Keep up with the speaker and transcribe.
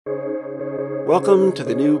Welcome to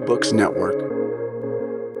the New Books Network.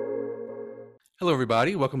 Hello,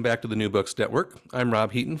 everybody. Welcome back to the New Books Network. I'm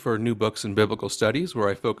Rob Heaton for New Books in Biblical Studies, where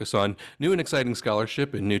I focus on new and exciting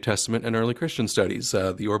scholarship in New Testament and early Christian studies,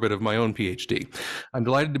 the orbit of my own PhD. I'm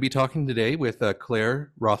delighted to be talking today with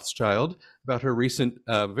Clare Rothschild about her recent,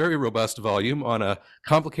 very robust volume on a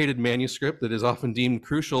complicated manuscript that is often deemed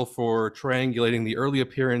crucial for triangulating the early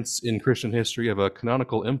appearance in Christian history of a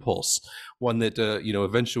canonical impulse, one that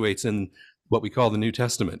eventuates in what we call the New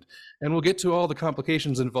Testament. And we'll get to all the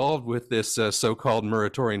complications involved with this so-called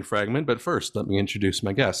Muratorian fragment, but first, let me introduce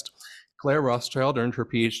my guest. Clare Rothschild earned her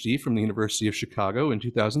PhD from the University of Chicago in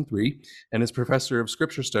 2003 and is professor of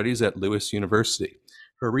scripture studies at Lewis University.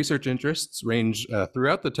 Her research interests range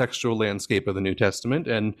throughout the textual landscape of the New Testament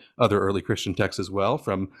and other early Christian texts as well,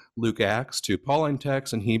 from Luke Acts to Pauline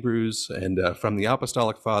texts and Hebrews, and from the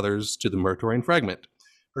Apostolic Fathers to the Muratorian fragment.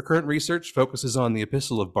 Her current research focuses on the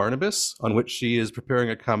Epistle of Barnabas, on which she is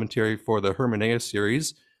preparing a commentary for the Hermeneia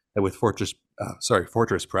series with Fortress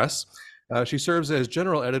Press. She serves as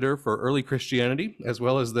general editor for Early Christianity, as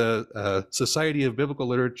well as the Society of Biblical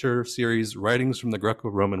Literature series Writings from the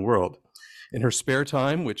Greco-Roman World. In her spare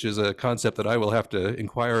time, which is a concept that I will have to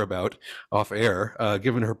inquire about off air,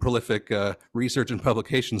 given her prolific research and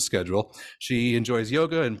publication schedule, she enjoys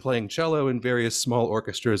yoga and playing cello in various small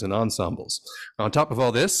orchestras and ensembles. On top of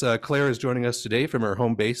all this, Clare is joining us today from her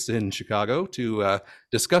home base in Chicago to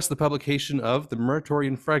discuss the publication of the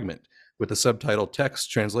Muratorian Fragment with the subtitle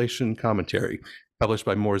Text Translation Commentary, published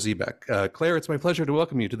by Mohr Siebeck. Clare, it's my pleasure to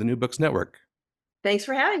welcome you to the New Books Network. Thanks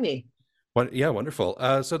for having me. Yeah, wonderful.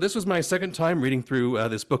 So this was my second time reading through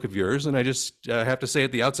this book of yours, and I just have to say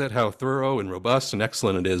at the outset how thorough and robust and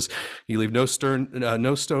excellent it is. You leave no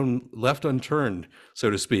stone left unturned,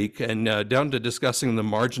 so to speak, and down to discussing the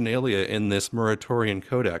marginalia in this Muratorian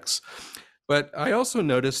Codex. But I also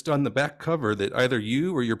noticed on the back cover that either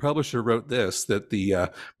you or your publisher wrote this, that the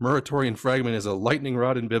Muratorian fragment is a lightning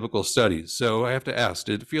rod in biblical studies. So I have to ask,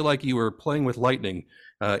 did it feel like you were playing with lightning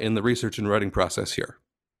in the research and writing process here?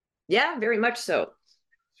 Yeah, very much so.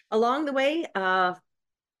 Along the way,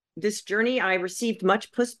 this journey, I received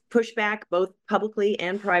much pushback, both publicly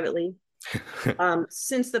and privately.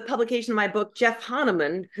 Since the publication of my book, Jeff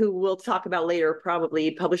Hanneman, who we'll talk about later,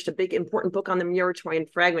 probably published a big, important book on the Muratorian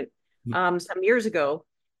fragment some years ago.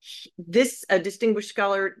 This distinguished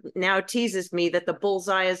scholar now teases me that the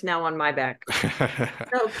bullseye is now on my back.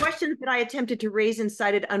 So questions that I attempted to raise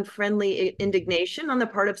incited unfriendly indignation on the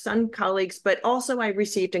part of some colleagues, but also I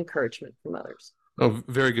received encouragement from others. Oh,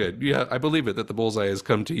 very good. Yeah, I believe it that the bullseye has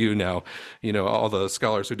come to you now. You know, all the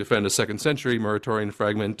scholars who defend a second century Muratorian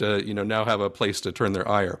fragment, now have a place to turn their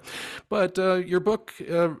ire. But your book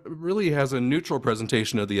really has a neutral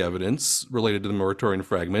presentation of the evidence related to the Muratorian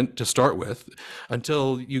fragment to start with,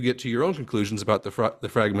 until you get to your own conclusions about the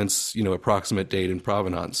fragment's, approximate date and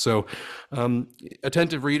provenance. So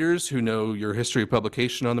attentive readers who know your history of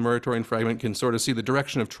publication on the Muratorian fragment can sort of see the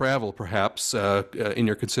direction of travel, perhaps, in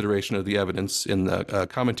your consideration of the evidence in the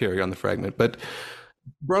commentary on the fragment. But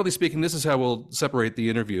broadly speaking, this is how we'll separate the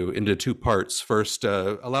interview into two parts. First,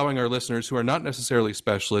 allowing our listeners who are not necessarily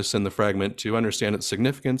specialists in the fragment to understand its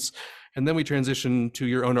significance, and then we transition to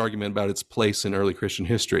your own argument about its place in early Christian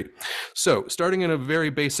history. So, starting in a very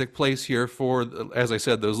basic place here for, as I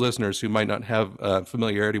said, those listeners who might not have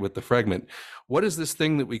familiarity with the fragment, what is this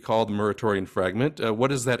thing that we call the Muratorian fragment?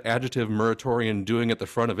 What is that adjective Muratorian doing at the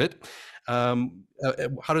front of it?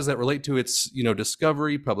 How does that relate to its,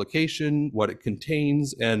 discovery, publication, what it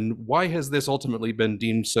contains, and why has this ultimately been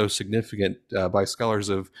deemed so significant by scholars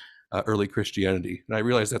of early Christianity? And I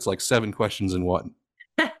realize that's like 7 questions in one.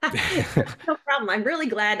 No problem. I'm really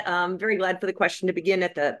glad, very glad for the question to begin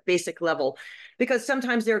at the basic level, because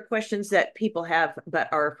sometimes there are questions that people have but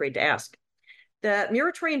are afraid to ask. The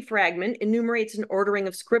Muratorian fragment enumerates an ordering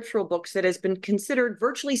of scriptural books that has been considered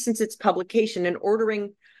virtually since its publication an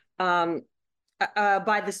ordering since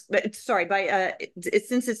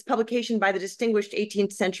its publication by the distinguished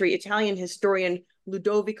 18th century Italian historian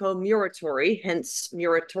Ludovico Muratori, hence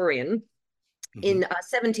Muratorian, in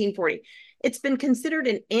 1740. It's been considered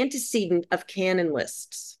an antecedent of canon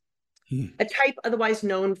lists, a type otherwise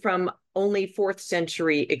known from only 4th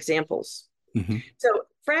century examples. So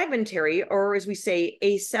fragmentary, or as we say,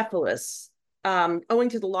 acephalous, owing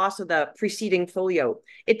to the loss of the preceding folio,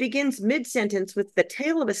 it begins mid-sentence with the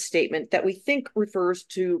tail of a statement that we think refers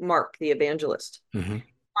to Mark, the evangelist.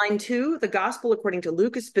 Line 2, the gospel according to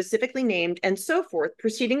Luke is specifically named, and so forth,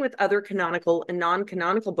 proceeding with other canonical and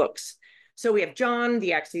non-canonical books. So we have John,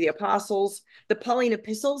 the Acts of the Apostles, the Pauline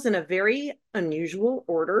epistles in a very unusual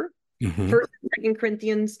order, Mm-hmm. First and Second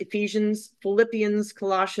Corinthians, Ephesians, Philippians,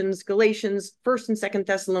 Colossians, Galatians, First and Second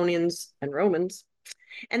Thessalonians, and Romans.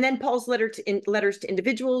 And then Paul's letters to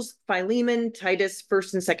individuals, Philemon, Titus,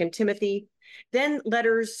 First and Second Timothy. Then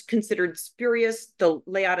letters considered spurious, the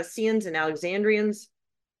Laodiceans and Alexandrians.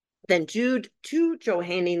 Then Jude, 2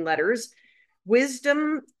 Johannine letters,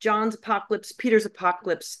 Wisdom, John's Apocalypse, Peter's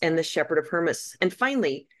Apocalypse, and the Shepherd of Hermas. And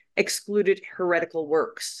finally, excluded heretical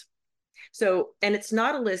works. So, and it's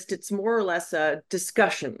not a list, it's more or less a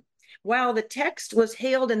discussion. While the text was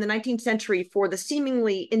hailed in the 19th century for the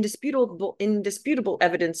seemingly indisputable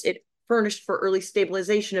evidence it furnished for early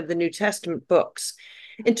stabilization of the New Testament books,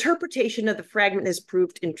 interpretation of the fragment has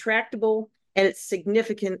proved intractable and its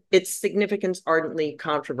significance ardently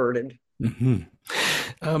controverted.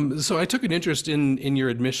 Mm-hmm. So I took an interest in your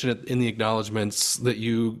admission in the acknowledgments that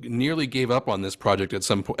you nearly gave up on this project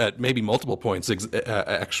at maybe multiple points,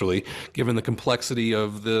 actually, given the complexity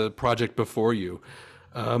of the project before you,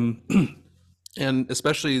 and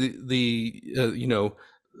especially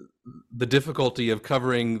the difficulty of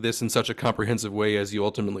covering this in such a comprehensive way as you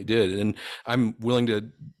ultimately did. And I'm willing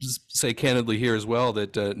to say candidly here as well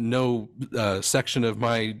that no section of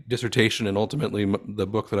my dissertation and ultimately the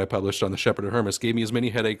book that I published on the Shepherd of Hermas gave me as many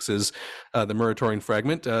headaches as the Muratorian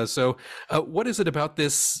Fragment. So what is it about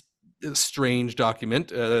this strange document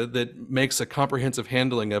that makes a comprehensive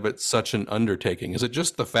handling of it such an undertaking? Is it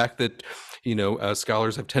just the fact that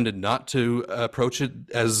scholars have tended not to approach it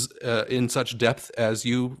as in such depth as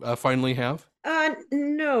you finally have?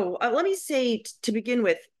 No. Let me say to begin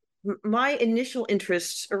with, my initial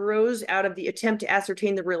interest arose out of the attempt to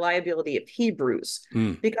ascertain the reliability of Hebrews,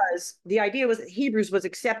 because the idea was that Hebrews was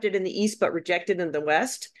accepted in the East but rejected in the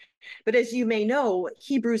West. But as you may know,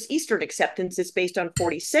 Hebrews' Eastern acceptance is based on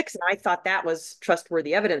 46, and I thought that was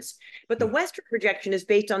trustworthy evidence. But the Western rejection is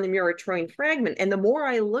based on the Muratorian fragment. And the more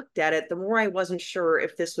I looked at it, the more I wasn't sure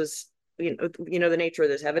if this was, the nature of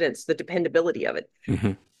this evidence, the dependability of it.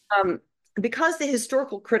 Mm-hmm. Because the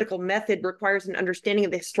historical critical method requires an understanding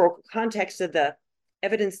of the historical context of the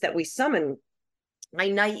evidence that we summon, I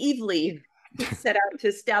naively set out to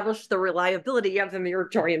establish the reliability of the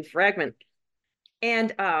Muratorian fragment.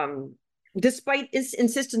 And despite its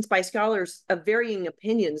insistence by scholars of varying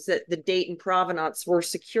opinions that the date and provenance were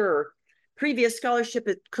secure, previous scholarship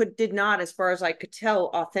did not, as far as I could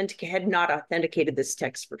tell, had not authenticated this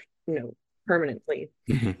text for permanently.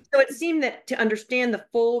 Mm-hmm. So it seemed that to understand the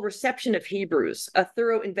full reception of Hebrews, a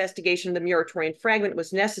thorough investigation of the Muratorian fragment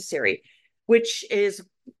was necessary, which is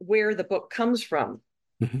where the book comes from.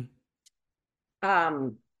 Mm-hmm.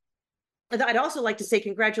 I'd also like to say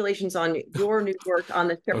congratulations on your new work on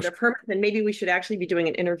the Shepherd of Hermas, and maybe we should actually be doing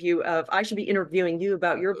an interview I should be interviewing you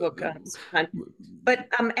about your book sometime. But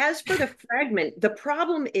as for the fragment, the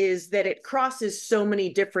problem is that it crosses so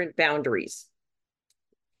many different boundaries.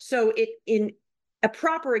 So in a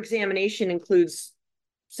proper examination includes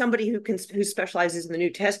somebody who specializes in the New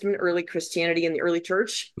Testament, early Christianity, and the early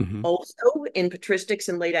church, mm-hmm. also in patristics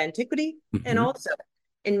and late antiquity, mm-hmm. and also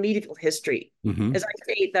in medieval history. Mm-hmm. As I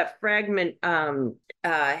say, that fragment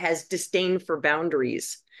has disdain for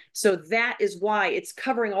boundaries. So that is why it's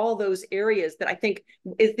covering all those areas that I think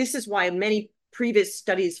this is why many previous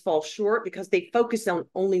studies fall short, because they focus on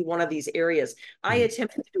only one of these areas. I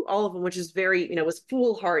attempted to do all of them, which is very, was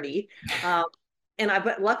foolhardy.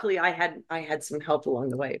 But luckily I had some help along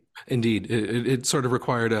the way. Indeed, it sort of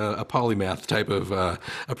required a polymath type of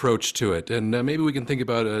approach to it, and maybe we can think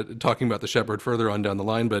about talking about the shepherd further on down the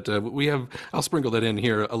line. But I'll sprinkle that in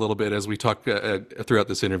here a little bit as we talk throughout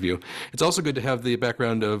this interview. It's also good to have the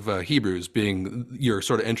background of Hebrews being your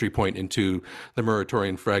sort of entry point into the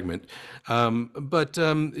Muratorian fragment. But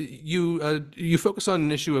you focus on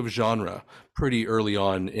an issue of genre pretty early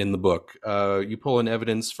on in the book. You pull in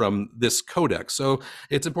evidence from this codex. So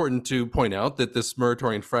it's important to point out that this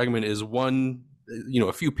Muratorian fragment is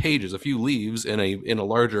a few pages, a few leaves in a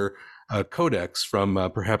larger codex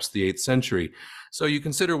from perhaps the 8th century. So you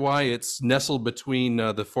consider why it's nestled between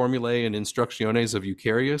the Formulae and Instructiones of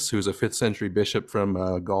Eucharius, who's a 5th century bishop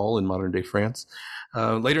from Gaul in modern day France.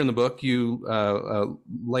 Later in the book, you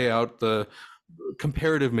lay out the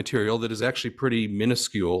comparative material that is actually pretty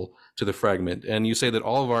minuscule to the fragment, and you say that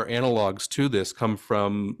all of our analogs to this come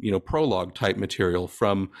from prologue type material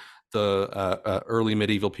from the early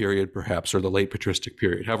medieval period, perhaps, or the late patristic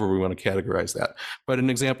period, however we want to categorize that. But an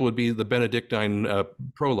example would be the Benedictine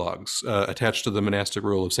prologues attached to the monastic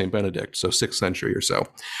rule of Saint Benedict, so 6th century or so.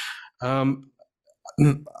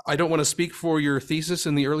 I don't want to speak for your thesis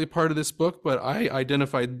in the early part of this book, but I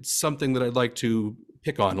identified something that I'd like to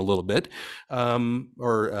pick on a little bit,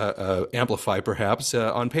 or amplify perhaps,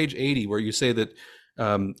 on page 80, where you say that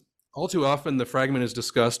All too often, the fragment is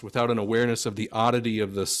discussed without an awareness of the oddity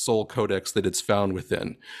of the sole codex that it's found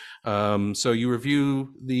within. So you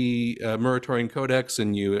review the Muratorian Codex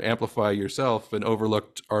and you amplify yourself an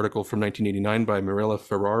overlooked article from 1989 by Mirella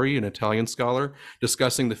Ferrari, an Italian scholar,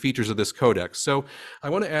 discussing the features of this codex. So I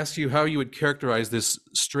want to ask you how you would characterize this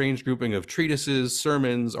strange grouping of treatises,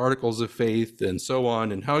 sermons, articles of faith, and so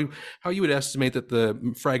on, and how you would estimate that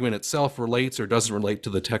the fragment itself relates or doesn't relate to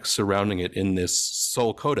the text surrounding it in this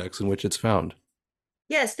sole codex in which it's found.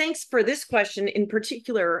 Yes, thanks for this question. In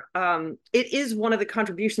particular, it is one of the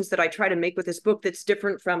contributions that I try to make with this book that's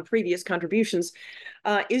different from previous contributions,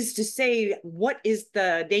 is to say, what is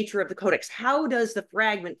the nature of the codex? How does the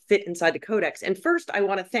fragment fit inside the codex? And first, I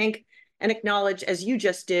want to thank and acknowledge, as you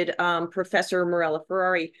just did, Professor Mirella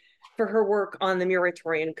Ferrari, for her work on the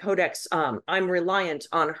Muratorian Codex. I'm reliant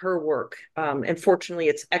on her work, and fortunately,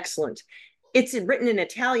 it's excellent. It's written in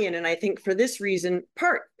Italian, and I think for this reason,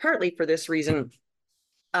 partly for this reason,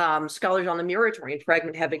 scholars on the Muratorian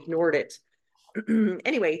fragment have ignored it.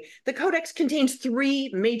 Anyway, the codex contains three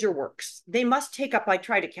major works. They must take up, I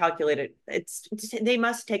try to calculate it, they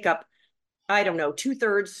must take up, I don't know,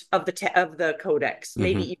 2/3 of the codex,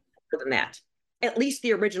 maybe even more than that. At least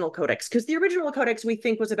the original codex, because the original codex we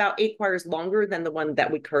think was about 8 quires longer than the one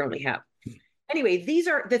that we currently have. Anyway, these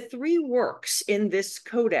are the three works in this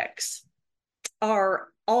codex, are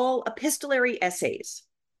all epistolary essays.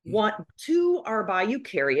 Two are by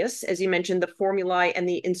Eucharius, as you mentioned, the Formulae and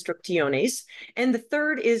the Instructiones. And the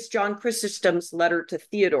third is John Chrysostom's letter to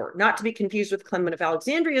Theodore, not to be confused with Clement of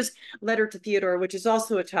Alexandria's letter to Theodore, which is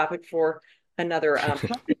also a topic for another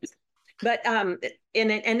podcast. But and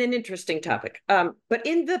an interesting topic. But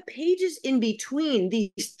in the pages in between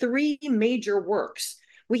these three major works,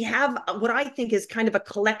 we have what I think is kind of a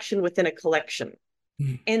collection within a collection.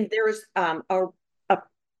 And there's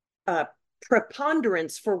a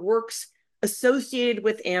preponderance for works associated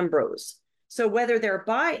with Ambrose. So whether they're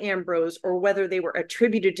by Ambrose or whether they were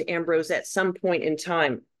attributed to Ambrose at some point in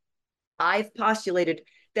time, I've postulated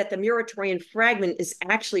that the Muratorian fragment is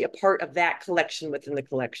actually a part of that collection within the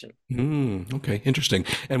collection. Okay, interesting.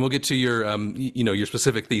 And we'll get to your, your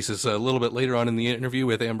specific thesis a little bit later on in the interview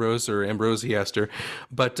with Ambrose or Ambrosiaster.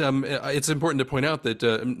 But it's important to point out that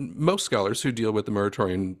most scholars who deal with the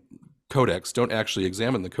Muratorian Codex don't actually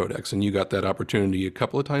examine the Codex, and you got that opportunity a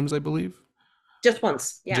couple of times, I believe. Just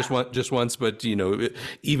once, yeah. Just once, but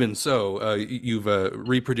even so, you've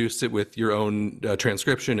reproduced it with your own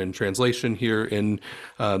transcription and translation here in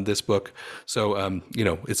this book. So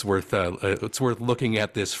it's worth looking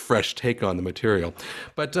at this fresh take on the material.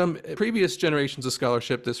 But previous generations of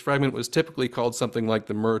scholarship, this fragment was typically called something like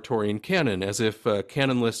the Muratorian canon, as if a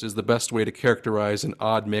canon list is the best way to characterize an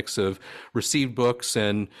odd mix of received books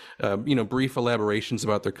and brief elaborations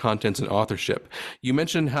about their contents and authorship. You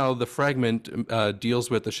mentioned how the fragment deals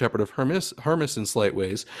with the Shepherd of Hermas in slight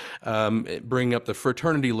ways, bringing up the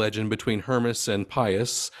fraternity legend between Hermas and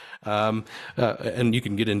Pius, and you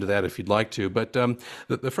can get into that if you'd like to. But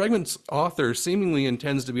the fragment's author seemingly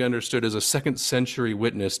intends to be understood as a 2nd century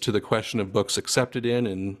witness to the question of books accepted in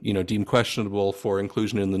and deemed questionable for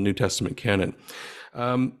inclusion in the New Testament canon.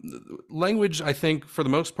 Language, I think, for the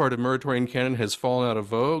most part of Muratorian canon has fallen out of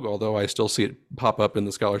vogue, although I still see it pop up in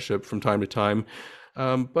the scholarship from time to time.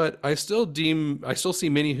 But I still see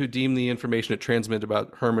many who deem the information it transmits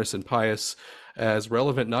about Hermas and Pius as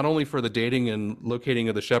relevant not only for the dating and locating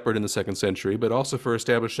of the shepherd in the 2nd century, but also for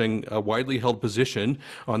establishing a widely held position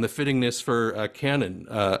on the fittingness for canon,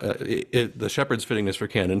 the shepherd's fittingness for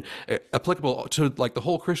canon, applicable to like the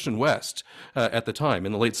whole Christian West at the time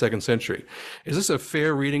in the late 2nd century. Is this a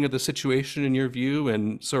fair reading of the situation in your view?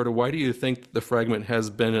 And sort of why do you think the fragment has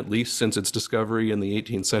been, at least since its discovery in the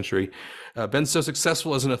 18th century, been so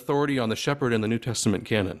successful as an authority on the shepherd in the New Testament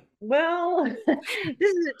canon? Well,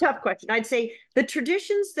 this is a tough question. I'd say the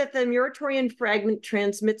traditions that the Muratorian fragment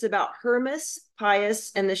transmits about Hermas,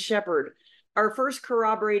 Pius, and the shepherd are first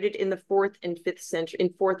corroborated in the 4th and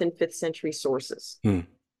 5th century sources. And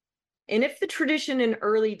if the tradition and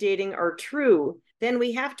early dating are true, then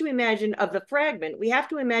we have to imagine of the fragment, we have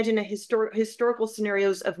to imagine historical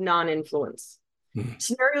scenarios of non-influence,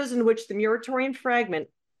 scenarios in which the Muratorian fragment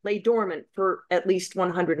lay dormant for at least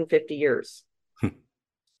 150 years.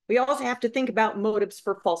 We also have to think about motives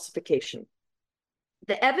for falsification.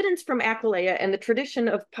 The evidence from Aquileia and the tradition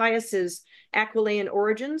of Pius's Aquileian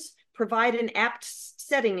origins provide an apt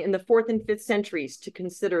setting in the 4th and 5th centuries to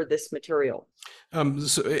consider this material.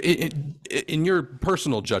 So in your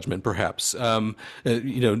personal judgment, perhaps,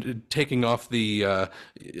 taking off the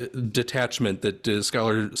detachment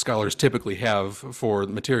that scholars typically have for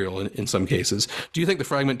material in some cases, do you think the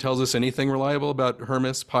fragment tells us anything reliable about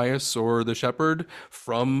Hermas, Pius, or the shepherd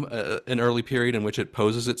from an early period in which it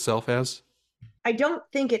poses itself as? I don't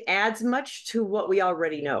think it adds much to what we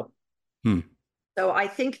already know. So I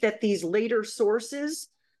think that these later sources,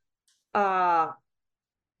 what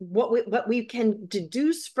we can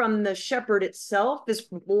deduce from the shepherd itself is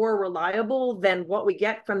more reliable than what we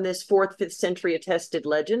get from this 4th, 5th century attested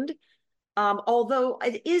legend. Although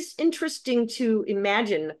it is interesting to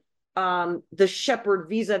imagine the shepherd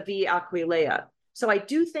vis-a-vis Aquileia. So I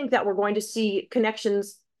do think that we're going to see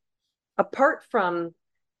connections apart from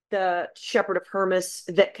the shepherd of Hermas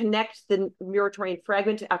that connect the Muratorian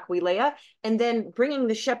fragment to Aquileia, and then bringing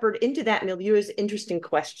the shepherd into that milieu is an interesting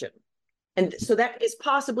question. And so that is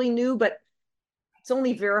possibly new, but it's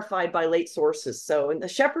only verified by late sources. So, and the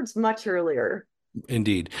shepherd's much earlier.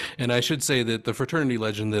 Indeed. And I should say that the fraternity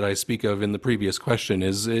legend that I speak of in the previous question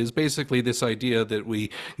is basically this idea that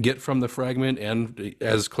we get from the fragment and,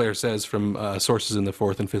 as Clare says, from sources in the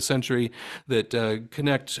 4th and 5th century that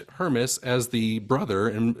connect Hermas as the brother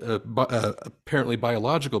and apparently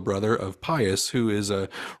biological brother of Pius, who is a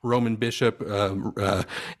Roman bishop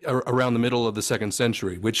around the middle of the 2nd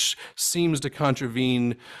century, which seems to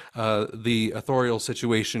contravene the authorial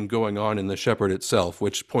situation going on in the shepherd itself,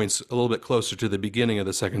 which points a little bit closer to the beginning of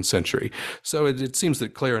the 2nd century. So it seems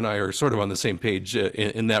that Clare and I are sort of on the same page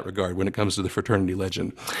in that regard when it comes to the fraternity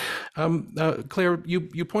legend. Clare,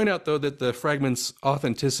 you point out, though, that the fragment's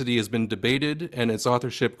authenticity has been debated and its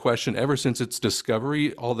authorship questioned ever since its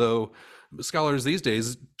discovery, although scholars these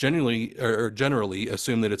days generally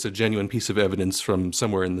assume that it's a genuine piece of evidence from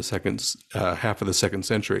somewhere in the second half of the 2nd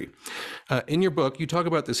century. In your book, you talk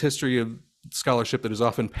about this history of scholarship that is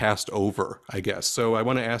often passed over, I guess. So I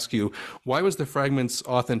want to ask you, why was the fragment's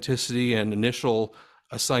authenticity and initial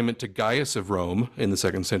assignment to Gaius of Rome in the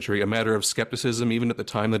 2nd century a matter of skepticism even at the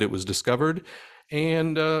time that it was discovered?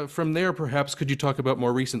 And from there, perhaps, could you talk about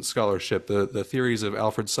more recent scholarship, the theories of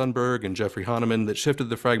Alfred Sundberg and Jeffrey Hahnemann that shifted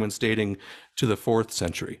the fragment's dating to the 4th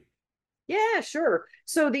century? Yeah, sure.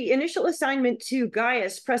 So the initial assignment to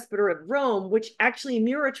Gaius, presbyter of Rome, which actually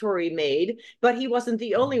Muratori made, but he wasn't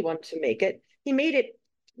the only one to make it. He made it,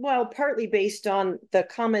 well, partly based on the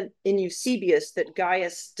comment in Eusebius that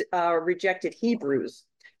Gaius rejected Hebrews.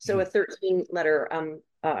 So a 13-letter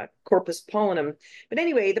corpus Paulinum. But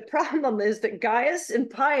anyway, the problem is that Gaius and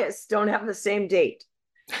Pius don't have the same date.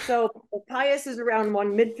 So Pius is around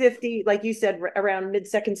mid-50, like you said, around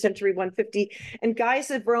mid-2nd century, 150, and Gaius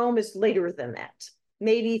of Rome is later than that,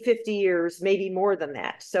 maybe 50 years, maybe more than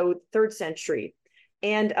that, so 3rd century.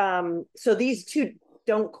 And so these two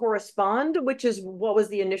don't correspond, which is what was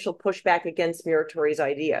the initial pushback against Muratori's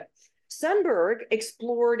idea. Sundberg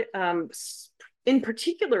explored, in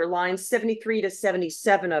particular, lines 73 to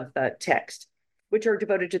 77 of the text, which are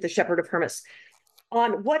devoted to the Shepherd of Hermas,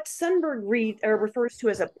 on what Sundberg refers to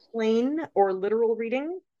as a plain or literal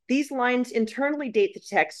reading. These lines internally date the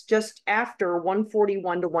text just after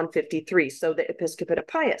 141 to 153, so the episcopate of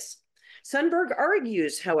Pius. Sundberg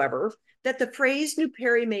argues, however, that the phrase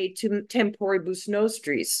 "nupere me temporibus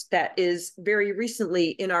nostris," that is very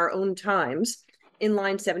recently in our own times, in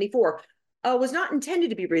line 74, was not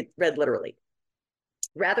intended to be read literally.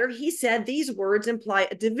 Rather, he said these words imply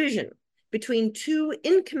a division between two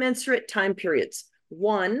incommensurate time periods.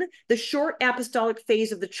 One, the short apostolic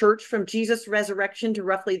phase of the church from Jesus' resurrection to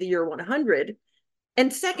roughly the year 100.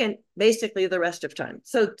 And second, basically the rest of time.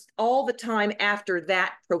 So all the time after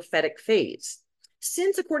that prophetic phase.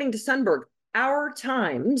 Since, according to Sundberg, our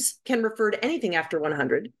times can refer to anything after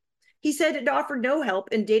 100, he said it offered no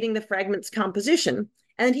help in dating the fragment's composition,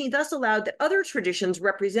 and he thus allowed that other traditions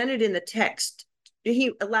represented in the text,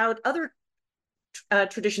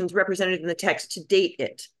 traditions represented in the text to date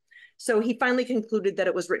it. So he finally concluded that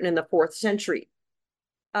it was written in the 4th century.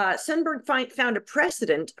 Sundberg found a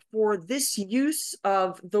precedent for this use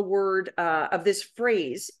of the word, of this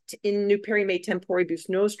phrase in "nupere me temporibus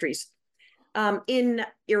nostris" in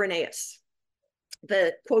Irenaeus.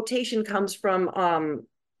 The quotation comes from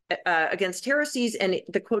Against Heresies, and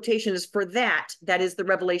the quotation is for that is the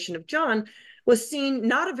revelation of John, was seen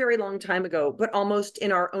not a very long time ago, but almost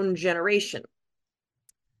in our own generation.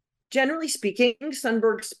 Generally speaking,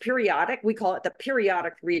 Sundberg's periodic, we call it the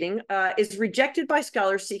periodic reading, is rejected by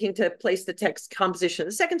scholars seeking to place the text composition in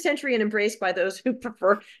the 2nd century and embraced by those who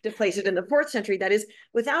prefer to place it in the 4th century. That is,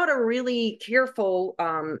 without a really careful,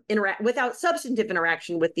 without substantive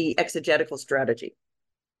interaction with the exegetical strategy.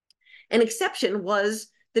 An exception was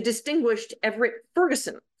the distinguished Everett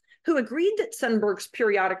Ferguson, who agreed that Sundberg's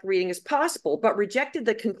periodic reading is possible, but rejected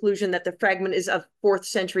the conclusion that the fragment is of 4th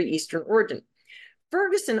century Eastern origin.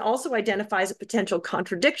 Ferguson also identifies a potential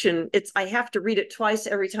contradiction. I have to read it twice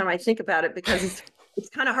every time I think about it because it's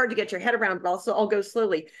kind of hard to get your head around, but also I'll go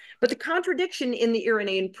slowly. But the contradiction in the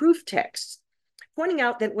Irenaean proof text, pointing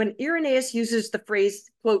out that when Irenaeus uses the phrase,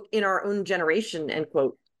 quote, in our own generation, end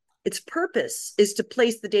quote, its purpose is to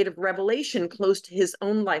place the date of revelation close to his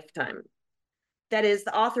own lifetime. That is,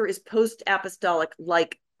 the author is post-apostolic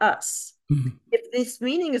like us. Mm-hmm. If this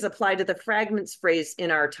meaning is applied to the fragment's phrase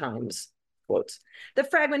in our times, quotes, the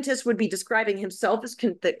fragmentist would be describing himself as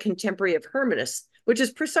the contemporary of Hermanus, which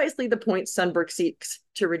is precisely the point Sundberg seeks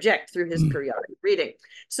to reject through his periodic reading.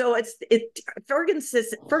 So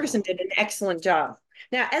Ferguson did an excellent job.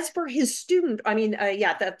 Now, as for his student,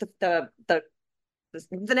 the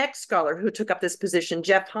next scholar who took up this position,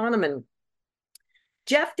 Jeff Hahnemann.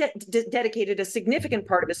 Jeff dedicated a significant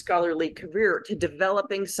part of his scholarly career to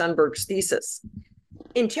developing Sundberg's thesis.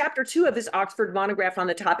 In chapter 2 of his Oxford monograph on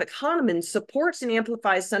the topic, Hahnemann supports and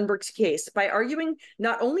amplifies Sundberg's case by arguing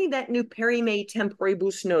not only that nuperime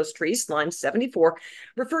temporibus nostris, line 74,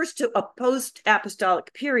 refers to a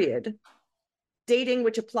post-apostolic period, dating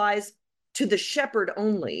which applies to the shepherd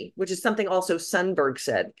only, which is something also Sundberg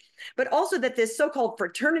said, but also that this so-called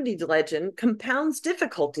fraternity legend compounds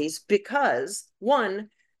difficulties because, one,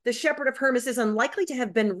 the Shepherd of Hermas is unlikely to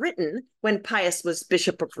have been written when Pius was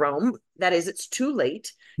Bishop of Rome. That is, it's too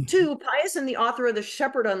late. Two, Pius and the author of the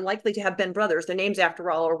Shepherd are unlikely to have been brothers. Their names, after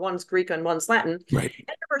all, are one's Greek and one's Latin. Right. And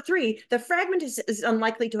number three, the fragment is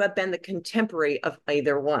unlikely to have been the contemporary of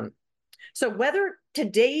either one. So whether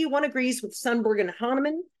today one agrees with Sundberg and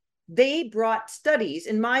Hahnemann, they brought studies,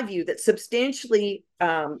 in my view, that substantially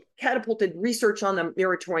catapulted research on the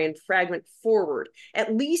Muratorian fragment forward,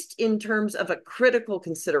 at least in terms of a critical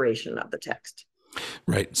consideration of the text.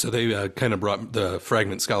 Right. So they kind of brought the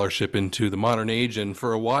fragment scholarship into the modern age. And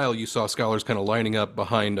for a while, you saw scholars kind of lining up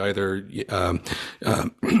behind either,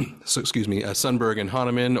 Sundberg and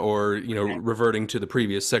Hahnemann, or, reverting to the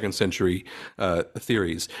previous 2nd century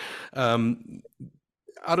theories.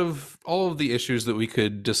 Out of all of the issues that we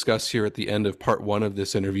could discuss here at the end of part 1 of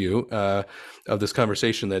this interview, of this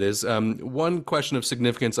conversation, that is, one question of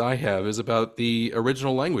significance I have is about the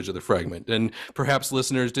original language of the fragment. And perhaps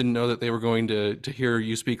listeners didn't know that they were going to hear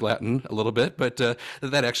you speak Latin a little bit, but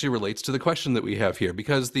that actually relates to the question that we have here,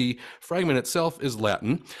 because the fragment itself is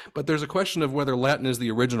Latin, but there's a question of whether Latin is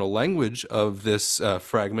the original language of this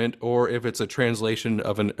fragment, or if it's a translation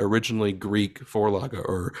of an originally Greek Vorlage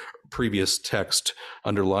or previous text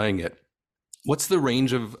underlying it. What's the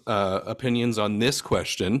range of opinions on this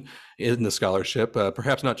question in the scholarship,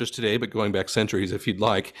 perhaps not just today, but going back centuries, if you'd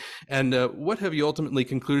like? And what have you ultimately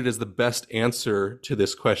concluded as the best answer to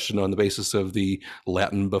this question on the basis of the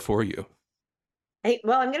Latin before you?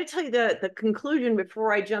 Well, I'm going to tell you the conclusion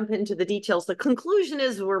before I jump into the details. The conclusion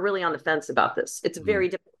is we're really on the fence about this. It's very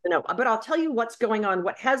difficult to know, but I'll tell you what's going on,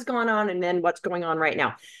 what has gone on, and then what's going on right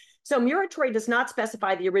now. So Muratori does not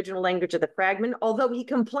specify the original language of the fragment, although he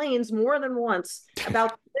complains more than once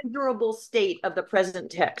about the ignorable state of the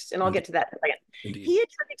present text. And I'll get to that in a second. Indeed. He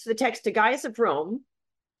attributes the text to Gaius of Rome,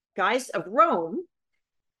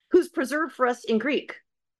 who's preserved for us in Greek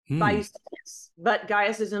by Eusebius. But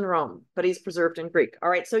Gaius is in Rome, but he's preserved in Greek.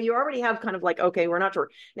 All right, so you already have kind of like, okay, we're not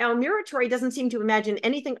sure. Now, Muratori doesn't seem to imagine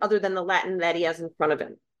anything other than the Latin that he has in front of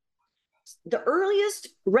him. The earliest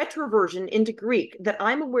retroversion into Greek that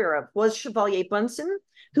I'm aware of was Chevalier Bunsen,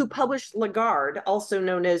 who published Lagarde, also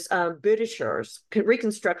known as Bödischer's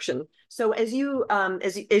reconstruction. So as you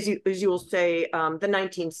will say, the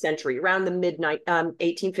 19th century, around the mid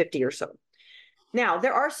 1850 or so. Now,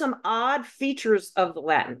 there are some odd features of the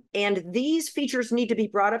Latin, and these features need to be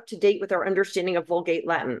brought up to date with our understanding of Vulgate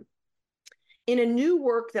Latin. In a new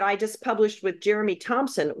work that I just published with Jeremy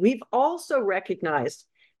Thompson, we've also recognized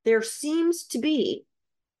there seems to be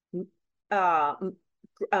Greek, I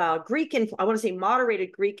want to say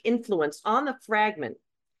moderated Greek influence on the fragment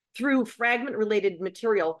through fragment-related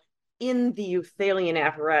material in the euthalian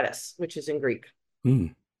apparatus, which is in Greek.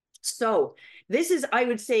 So this is, I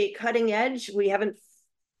would say, cutting edge. We haven't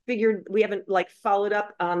followed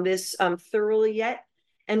up on this thoroughly yet,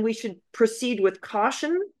 and we should proceed with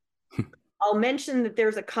caution. I'll mention that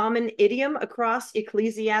there's a common idiom across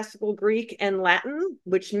ecclesiastical Greek and Latin,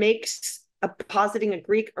 which makes positing a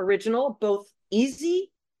Greek original both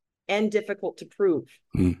easy and difficult to prove.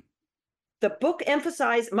 My book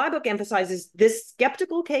emphasizes this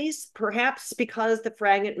skeptical case, perhaps because the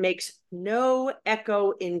fragment makes no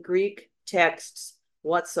echo in Greek texts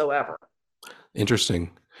whatsoever. Interesting.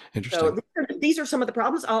 So these are some of the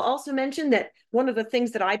problems. I'll also mention that one of the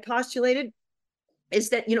things that I postulated is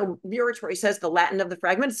that, Muratori says the Latin of the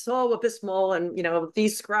fragment is so abysmal, and,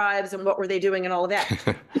 these scribes and what were they doing and all of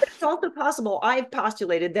that. It's also possible, I've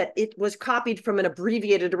postulated that it was copied from an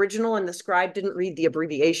abbreviated original and the scribe didn't read the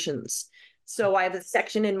abbreviations. So I have a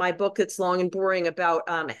section in my book that's long and boring about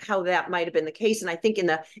how that might have been the case. And I think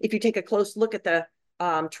if you take a close look at the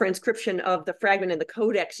transcription of the fragment in the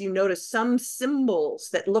codex, you notice some symbols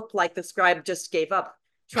that look like the scribe just gave up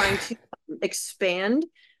trying to expand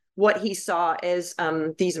what he saw as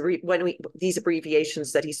these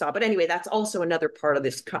abbreviations that he saw. But anyway, that's also another part of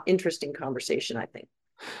this interesting conversation, I think.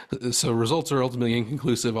 So results are ultimately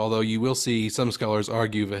inconclusive, although you will see some scholars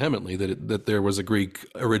argue vehemently that there was a Greek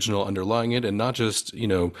original underlying it, and not just,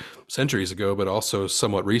 centuries ago, but also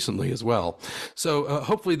somewhat recently as well. So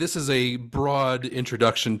hopefully this is a broad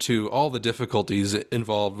introduction to all the difficulties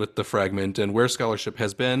involved with the fragment and where scholarship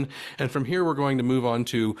has been. And from here, we're going to move on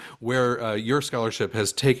to where your scholarship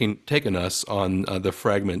has taken us on the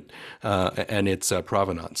fragment and its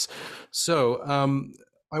provenance. So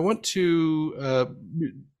I want to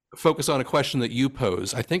focus on a question that you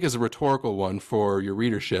pose, I think is a rhetorical one for your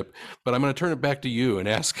readership, but I'm going to turn it back to you and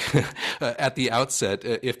ask at the outset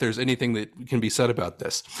if there's anything that can be said about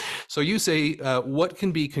this. So you say, what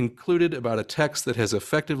can be concluded about a text that has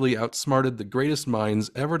effectively outsmarted the greatest minds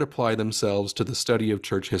ever to apply themselves to the study of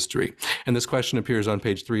church history? And this question appears on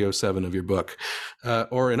page 307 of your book.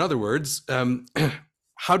 Or in other words,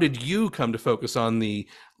 how did you come to focus on the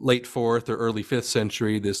late 4th or early 5th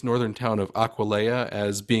century, this northern town of Aquileia,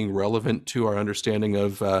 as being relevant to our understanding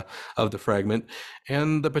of the fragment,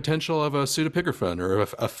 and the potential of a pseudepigraphon or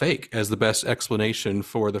a fake as the best explanation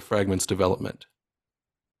for the fragment's development?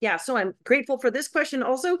 Yeah, so I'm grateful for this question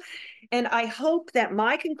also, and I hope that in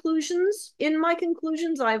my conclusions,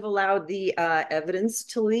 I've allowed the evidence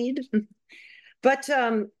to lead. But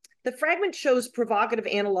the fragment shows provocative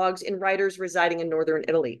analogs in writers residing in northern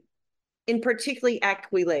Italy, in particularly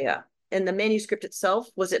Aquileia. And the manuscript itself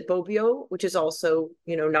was at Bobbio, which is also,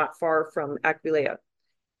 not far from Aquileia.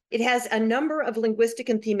 It has a number of linguistic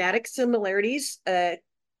and thematic similarities,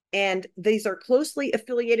 and these are closely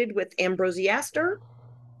affiliated with Ambrosiaster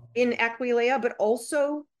in Aquileia, but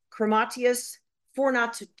also Chromatius,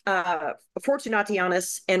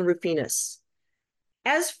 Fortunatianus, and Rufinus.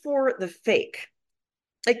 As for the fake,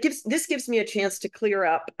 this gives me a chance to clear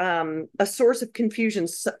up a source of confusion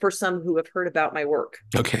for some who have heard about my work.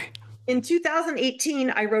 Okay. In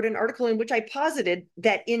 2018, I wrote an article in which I posited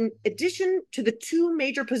that in addition to the two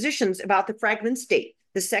major positions about the fragment's date,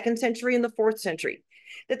 the 2nd century and the 4th century,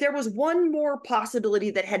 that there was one more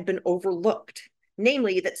possibility that had been overlooked,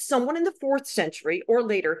 namely that someone in the 4th century or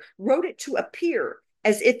later wrote it to appear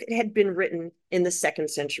as if it had been written in the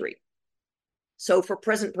 2nd century. So for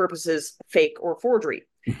present purposes, fake or forgery.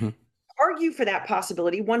 Mm-hmm. To argue for that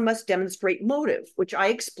possibility, one must demonstrate motive, which I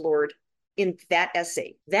explored in that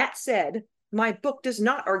essay. That said, my book does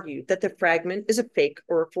not argue that the fragment is a fake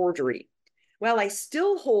or a forgery. While I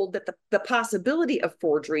still hold that the possibility of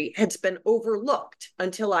forgery has been overlooked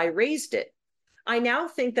until I raised it, I now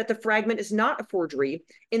think that the fragment is not a forgery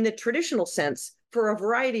in the traditional sense for a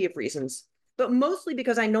variety of reasons, but mostly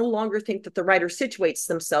because I no longer think that the writer situates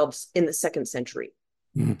themselves in the 2nd century.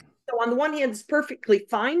 Mm-hmm. So on the one hand, it's perfectly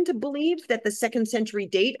fine to believe that the 2nd century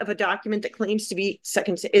date of a document that claims to be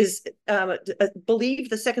believe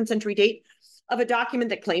the 2nd century date of a document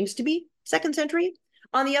that claims to be 2nd century.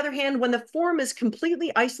 On the other hand, when the form is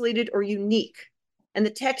completely isolated or unique and the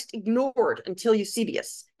text ignored until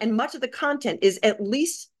Eusebius, and much of the content is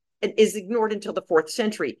ignored until the 4th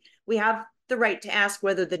century, we have the right to ask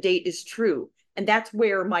whether the date is true. And that's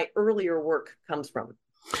where my earlier work comes from.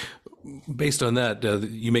 Based on that,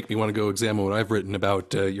 you make me want to go examine what I've written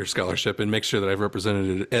about your scholarship and make sure that I've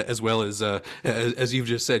represented it as well as you've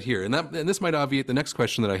just said here. And this might obviate the next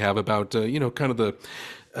question that I have about, kind of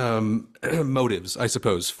motives, I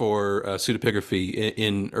suppose, for pseudepigraphy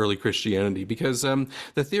in early Christianity, because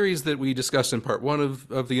the theories that we discussed in part one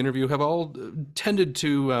of the interview have all tended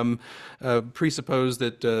to presuppose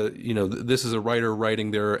that this is a writer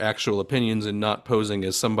writing their actual opinions and not posing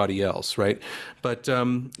as somebody else, right? But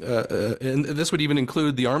and this would even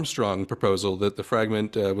include the Armstrong proposal that the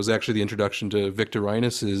fragment was actually the introduction to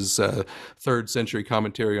Victorinus's 3rd century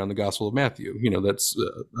commentary on the Gospel of Matthew. That's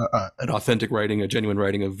an authentic writing, a genuine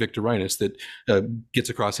writing of Victorinus that gets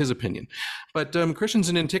across his opinion. But Christians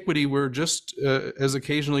in antiquity were just as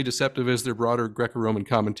occasionally deceptive as their broader Greco-Roman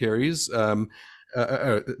commentaries,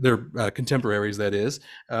 their contemporaries, that is.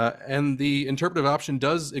 And the interpretive option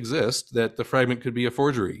does exist that the fragment could be a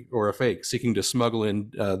forgery or a fake, seeking to smuggle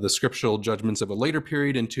in the scriptural judgments of a later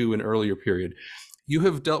period into an earlier period. You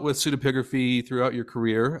have dealt with pseudepigraphy throughout your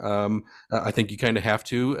career. I think you kind of have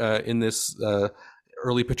to in this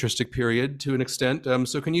early patristic period to an extent.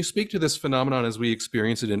 So can you speak to this phenomenon as we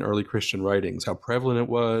experience it in early Christian writings, how prevalent it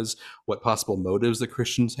was, what possible motives the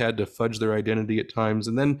Christians had to fudge their identity at times?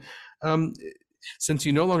 And then since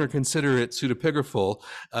you no longer consider it pseudepigraphal,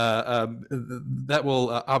 that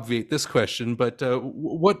will obviate this question, but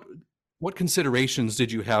what considerations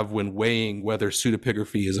did you have when weighing whether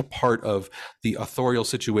pseudepigraphy is a part of the authorial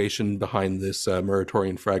situation behind this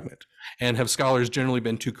Muratorian fragment? And have scholars generally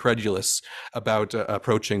been too credulous about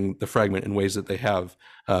approaching the fragment in ways that they have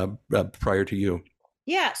prior to you?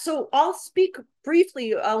 Yeah, so I'll speak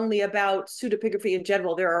briefly only about pseudepigraphy in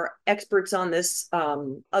general. There are experts on this,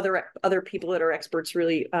 other people that are experts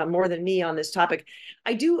really more than me on this topic.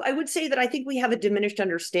 I would say that I think we have a diminished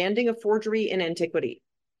understanding of forgery in antiquity.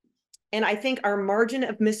 And I think our margin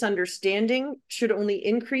of misunderstanding should only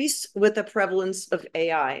increase with the prevalence of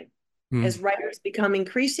AI as writers become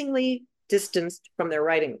increasingly distanced from their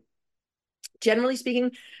writing. Generally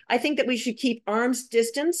speaking, I think that we should keep arm's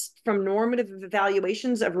distance from normative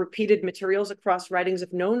evaluations of repeated materials across writings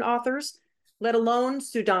of known authors, let alone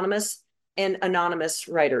pseudonymous and anonymous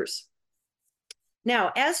writers.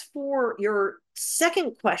 Now, as for your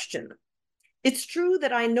second question, it's true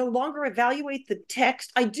that I no longer evaluate the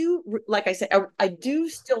text. I do, like I said, I do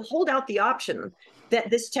still hold out the option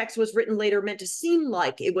that this text was written later, meant to seem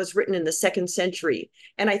like it was written in the 2nd century.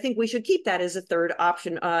 And I think we should keep that as a third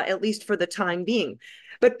option, at least for the time being.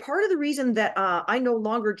 But part of the reason that I no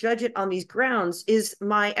longer judge it on these grounds is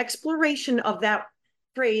my exploration of that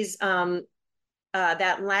phrase,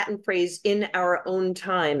 that Latin phrase, in our own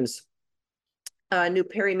times,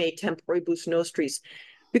 nuperime temporibus nostris.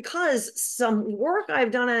 Because some work I've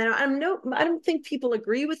done, and I don't think people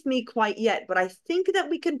agree with me quite yet, but I think that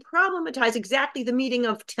we can problematize exactly the meaning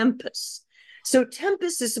of tempus. So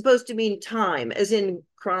tempus is supposed to mean time, as in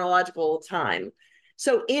chronological time.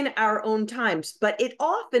 So in our own times, but it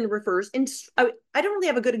often refers, I don't really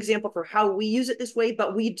have a good example for how we use it this way,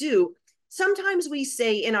 but we do. Sometimes we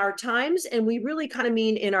say in our times, and we really kind of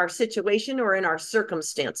mean in our situation or in our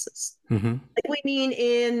circumstances. Like we mean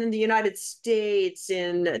in the United States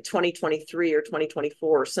in 2023 or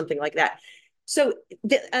 2024, or something like that. So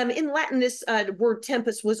in Latin, this word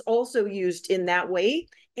tempus was also used in that way.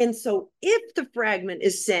 And so if the fragment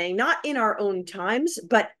is saying not in our own times,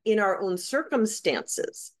 but in our own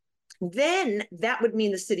circumstances, then that would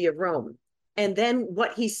mean the city of Rome. And then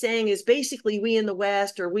what he's saying is basically we in the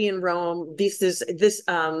West or we in Rome,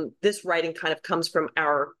 this writing kind of comes from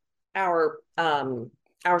our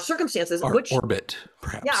circumstances, our orbit,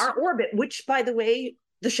 perhaps. Yeah, our orbit, which, by the way,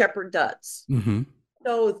 the shepherd does.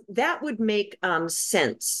 So that would make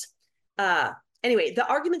sense. Anyway, the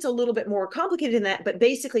argument's a little bit more complicated than that, but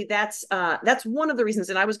basically that's one of the reasons.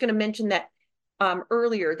 And I was going to mention that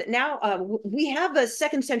earlier, that now we have a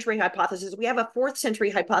 2nd century hypothesis, we have a 4th century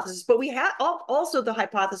hypothesis, but we have also the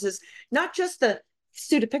hypothesis, not just the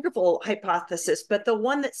pseudepigraphal hypothesis, but the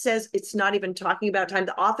one that says it's not even talking about time.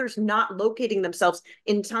 The author's not locating themselves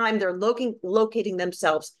in time, they're locating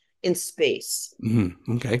themselves in space.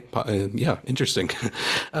 Okay. Yeah, interesting.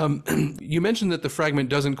 You mentioned that the fragment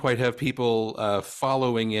doesn't quite have people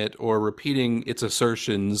following it or repeating its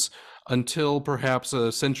assertions until perhaps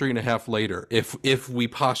a century and a half later, if we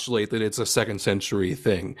postulate that it's a 2nd century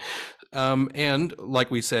thing. And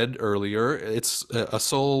like we said earlier, it's a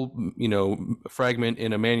sole, fragment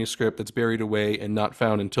in a manuscript that's buried away and not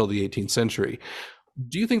found until the 18th century.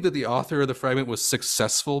 Do you think that the author of the fragment was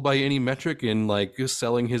successful by any metric in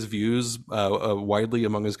selling his views widely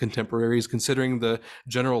among his contemporaries, considering the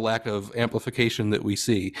general lack of amplification that we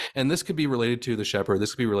see? And this could be related to the shepherd.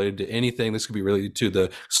 This could be related to anything. This could be related to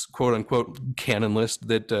the quote unquote canon list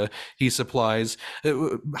that he supplies.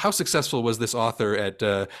 How successful was this author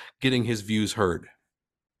at getting his views heard?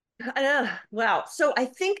 Wow. So I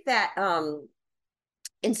think that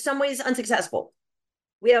in some ways unsuccessful.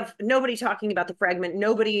 We have nobody talking about the fragment,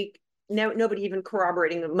 nobody even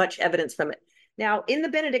corroborating much evidence from it. Now, in the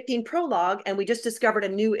Benedictine prologue, and we just discovered a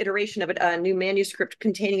new iteration of it, a new manuscript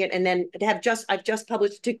containing it, and then I've just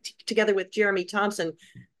published together with Jeremy Thompson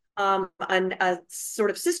a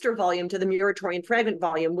sort of sister volume to the Muratorian Fragment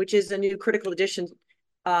volume, which is a new critical edition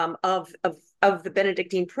of the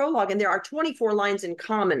Benedictine prologue, and there are 24 lines in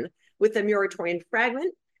common with the Muratorian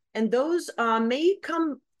Fragment, and those may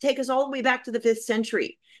take us all the way back to the 5th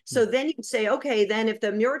century. So then you can say, okay, then if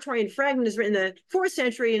the Muratorian Fragment is written in the 4th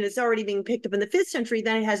century and it's already being picked up in the 5th century,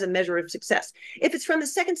 then it has a measure of success. If it's from the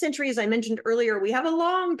 2nd century, as I mentioned earlier, we have a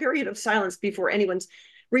long period of silence before anyone's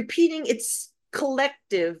repeating its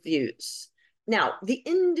collective views. Now, the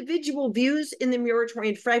individual views in the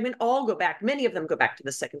Muratorian Fragment all go back, many of them go back to the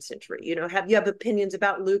 2nd century. You have opinions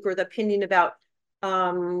about Luke, or the opinion about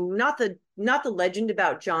not the legend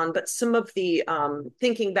about John, but some of the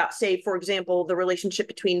thinking about, say, for example, the relationship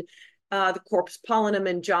between the Corpus Paulinum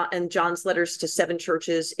and John's letters to 7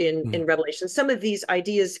 churches in Revelation. Some of these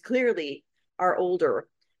ideas clearly are older.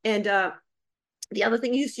 And the other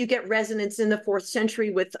thing is you get resonance in the 4th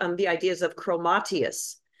century with the ideas of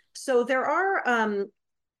chromatius. So there are,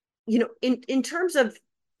 in terms of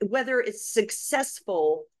whether it's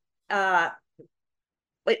successful,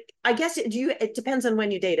 but I guess it depends on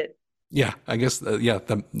when you date it. Yeah, I guess,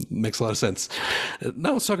 that makes a lot of sense.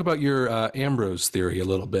 Now let's talk about your Ambrose theory a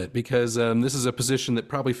little bit, because this is a position that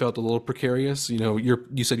probably felt a little precarious.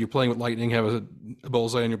 You said you're playing with lightning, have a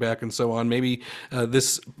bullseye on your back and so on. Maybe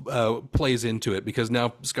this plays into it, because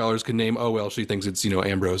now scholars can name, she thinks it's,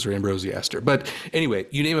 Ambrose or Ambrosiaster. But anyway,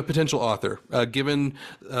 you name a potential author. Given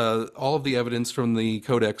all of the evidence from the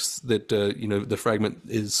codex that, the fragment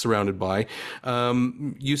is surrounded by,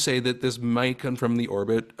 you say that this might come from the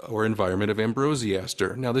orbit or environment of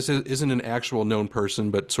Ambrosiaster. Now, this isn't an actual known person,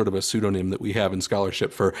 but sort of a pseudonym that we have in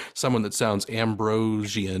scholarship for someone that sounds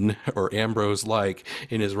Ambrosian or Ambrose-like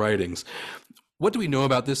in his writings. What do we know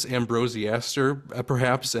about this Ambrosiaster,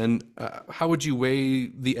 perhaps, and how would you weigh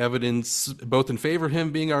the evidence both in favor of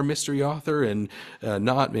him being our mystery author and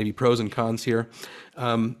not, maybe pros and cons here?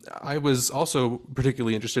 I was also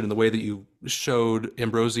particularly interested in the way that you showed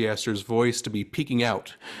Ambrosiaster's voice to be peeking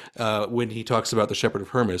out when he talks about the Shepherd of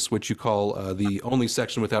Hermas, which you call the only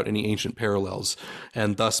section without any ancient parallels,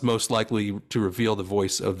 and thus most likely to reveal the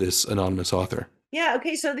voice of this anonymous author. Yeah,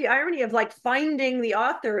 okay, so the irony of finding the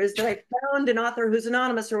author is that I found an author who's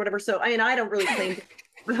anonymous or whatever. So, I don't really claim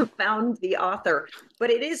to have found the author, but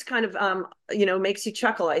it is kind of, makes you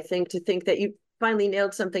chuckle, I think, to think that you finally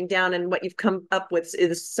nailed something down and what you've come up with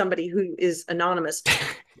is somebody who is anonymous.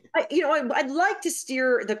 I'd like to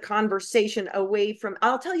steer the conversation away from,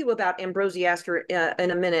 I'll tell you about Ambrosiaster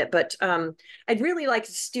in a minute, but I'd really like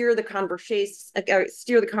to steer the conversation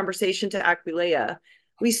to Aquileia.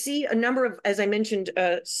 We see a number of, as I mentioned,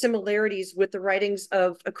 similarities with the writings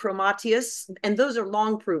of Chromatius, and those are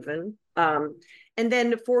long proven. And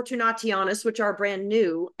then Fortunatianus, which are brand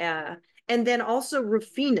new, and then also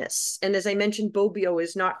Rufinus. And as I mentioned, Bobbio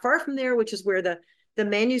is not far from there, which is where the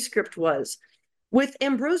manuscript was. With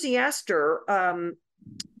Ambrosiaster,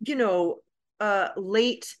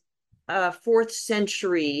 late 4th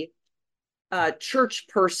century church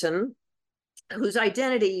person, whose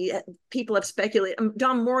identity people have speculated.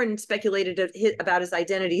 Don Mohr speculated about his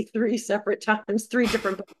identity 3 separate times, 3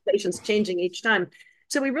 different publications, changing each time.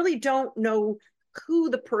 So we really don't know who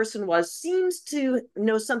the person was. Seems to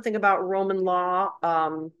know something about Roman law,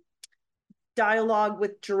 dialogue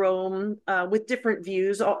with Jerome, with different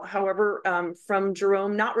views. However, from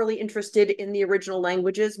Jerome, not really interested in the original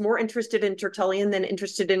languages, more interested in Tertullian than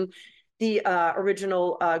interested in the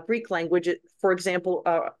original Greek language, for example,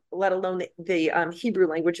 let alone the Hebrew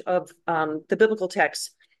language of the biblical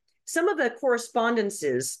texts. Some of the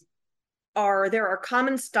correspondences there are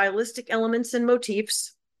common stylistic elements and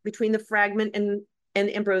motifs between the fragment and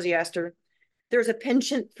Ambrosiaster. There's a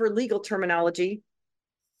penchant for legal terminology.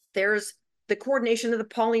 There's the coordination of the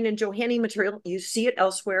Pauline and Johannine material. You see it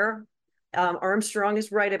elsewhere. Armstrong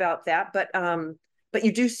is right about that, but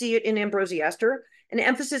you do see it in Ambrosiaster. An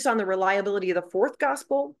emphasis on the reliability of the 4th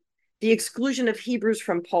gospel, the exclusion of Hebrews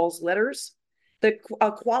from Paul's letters,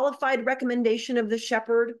 a qualified recommendation of the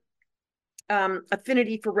shepherd,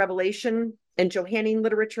 affinity for Revelation and Johannine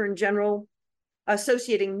literature in general,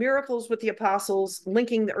 associating miracles with the apostles,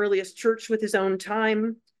 linking the earliest church with his own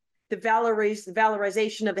time, the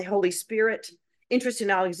valorization of the Holy Spirit, interest in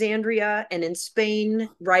Alexandria and in Spain,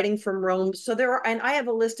 writing from Rome. So and I have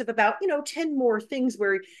a list of about, 10 more things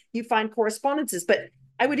where you find correspondences, but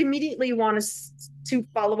I would immediately want to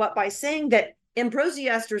follow up by saying that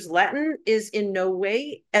Ambrosiaster's Latin is in no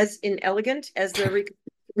way as inelegant as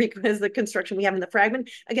as the construction we have in the fragment.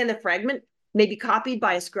 Again, the fragment may be copied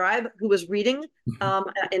by a scribe who was reading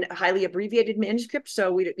in a highly abbreviated manuscript.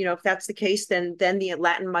 So if that's the case, then the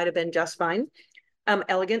Latin might have been just fine.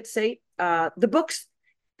 Elegant, say the books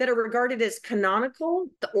that are regarded as canonical,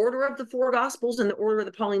 the order of the four Gospels and the order of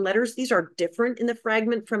the Pauline letters, these are different in the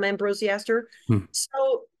fragment from Ambrosiaster.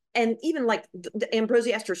 So, and even like the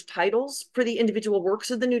Ambrosiaster's titles for the individual works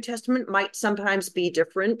of the New Testament might sometimes be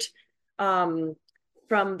different from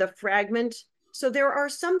the fragment. So there are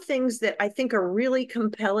some things that I think are really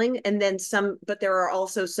compelling, and then some, but there are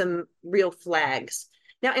also some real flags.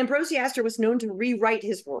 Now, Ambrosiaster was known to rewrite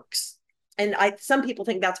his works. And some people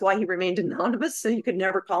think that's why he remained anonymous, so you could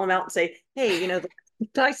never call him out and say, hey,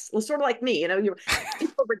 was sort of like me,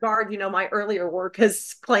 people regard, my earlier work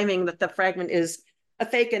as claiming that the fragment is a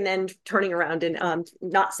fake and then turning around and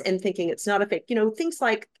thinking it's not a fake. Things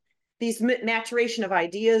like these maturation of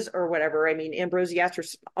ideas or whatever. I mean,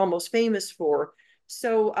 Ambrosiaster's almost famous for.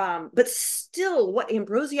 So, but still, what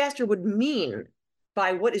Ambrosiaster would mean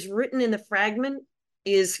by what is written in the fragment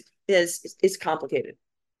is complicated.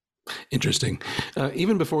 Interesting.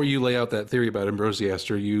 Even before you lay out that theory about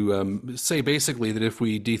Ambrosiaster, you say basically that if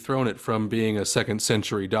we dethrone it from being a second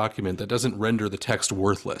century document, that doesn't render the text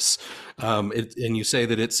worthless. And you say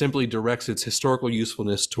that it simply directs its historical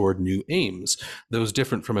usefulness toward new aims, those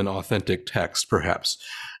different from an authentic text, perhaps.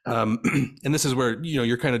 And this is where,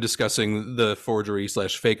 you're kind of discussing the forgery /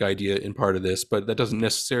 fake idea in part of this, but that doesn't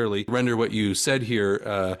necessarily render what you said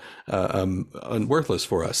here unworthless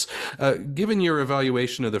for us. Given your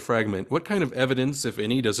evaluation of the fragment, what kind of evidence, if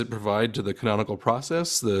any, does it provide to the canonical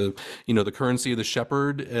process, the currency of the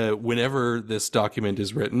shepherd, whenever this document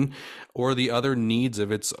is written, or the other needs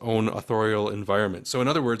of its own authorial environment? So in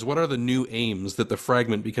other words, what are the new aims that the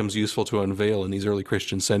fragment becomes useful to unveil in these early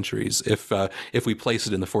Christian centuries, if we place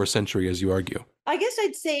it in the 4th century, as you argue? I guess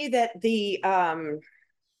I'd say that the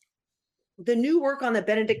new work on the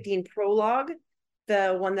Benedictine prologue,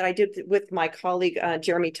 the one that I did with my colleague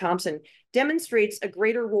Jeremy Thompson, demonstrates a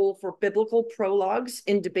greater role for biblical prologues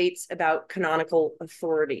in debates about canonical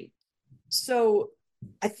authority. So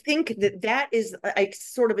I think that is, I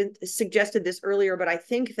sort of suggested this earlier, but I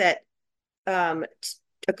think that a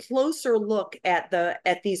closer look at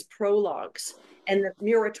these prologues and the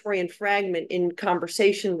Muratorian fragment in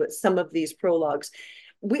conversation with some of these prologues,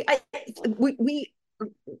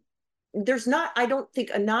 there's not, I don't think,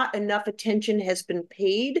 not enough attention has been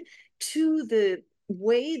paid to the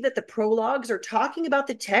way that the prologues are talking about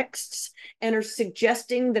the texts and are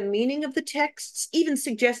suggesting the meaning of the texts, even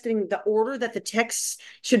suggesting the order that the texts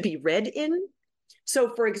should be read in.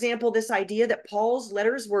 So, for example, this idea that Paul's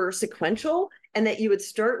letters were sequential and that you would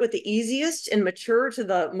start with the easiest and mature to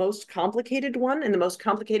the most complicated one, and the most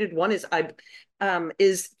complicated one is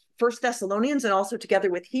First Thessalonians, and also together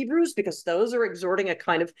with Hebrews, because those are exhorting a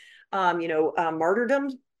kind of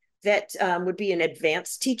martyrdom that would be an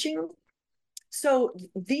advanced teaching. So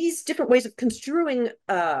these different ways of construing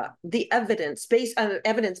the evidence based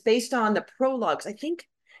on the prologues, I think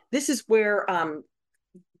this is where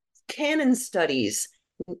canon studies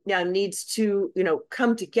now needs to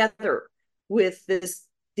come together with these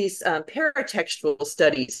paratextual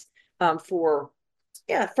studies for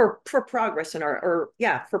progress in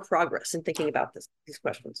for progress in thinking about these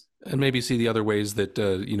questions, and maybe see the other ways that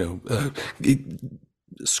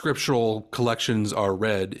scriptural collections are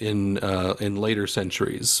read in later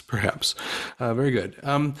centuries, perhaps. Very good.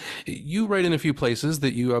 You write in a few places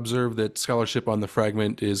that you observe that scholarship on the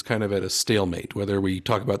fragment is kind of at a stalemate, whether we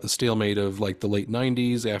talk about the stalemate of like the late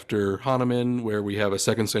 90s after Hahnemann, where we have a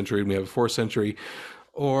 2nd century and we have a 4th century,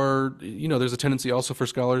 or, there's a tendency also for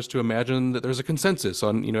scholars to imagine that there's a consensus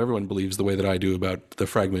on, everyone believes the way that I do about the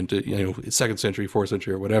fragment, 2nd century, 4th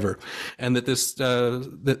century, or whatever. And that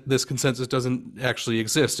this consensus doesn't actually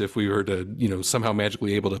exist if we were to, somehow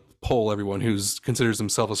magically able to poll everyone who considers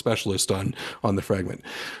himself a specialist on the fragment.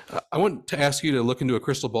 I want to ask you to look into a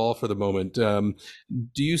crystal ball for the moment.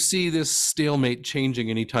 Do you see this stalemate changing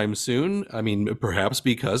anytime soon? I mean, perhaps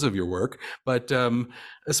because of your work, but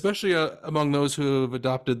especially among those who have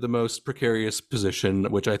adopted the most precarious position,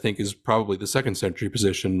 which I think is probably the 2nd century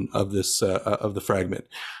position of this of the fragment.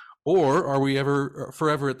 Or are we ever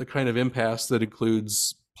forever at the kind of impasse that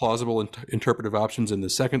includes plausible interpretive options in the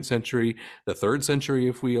 2nd century, the 3rd century,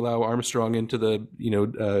 if we allow Armstrong into the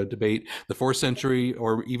debate, the 4th century,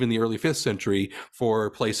 or even the early 5th century for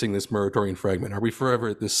placing this Muratorian fragment? Are we forever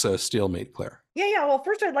at this stalemate, Claire? Yeah. Well,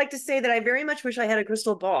 first I'd like to say that I very much wish I had a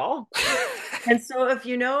crystal ball. And so if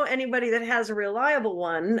you know anybody that has a reliable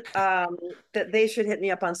one, that they should hit me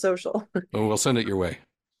up on social. Well, we'll send it your way.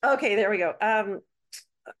 Okay, there we go.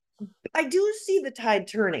 I do see the tide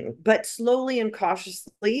turning, but slowly and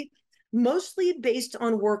cautiously, mostly based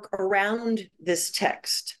on work around this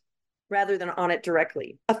text rather than on it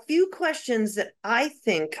directly. A few questions that I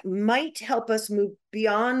think might help us move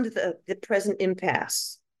beyond the present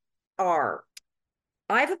impasse are,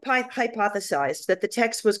 I've hypothesized that the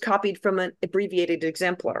text was copied from an abbreviated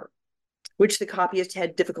exemplar, which the copyist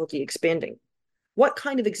had difficulty expanding. What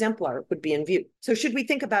kind of exemplar would be in view? So should we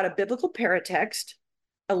think about a biblical paratext,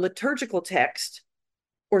 a liturgical text,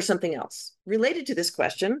 or something else? Related to this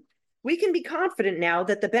question, we can be confident now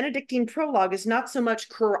that the Benedictine prologue is not so much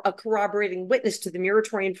a corroborating witness to the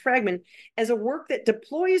Muratorian fragment as a work that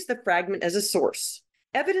deploys the fragment as a source.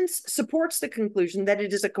 Evidence supports the conclusion that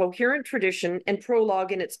it is a coherent tradition and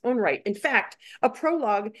prologue in its own right. In fact, a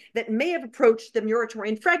prologue that may have approached the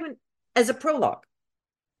Muratorian fragment as a prologue.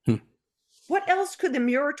 What else could the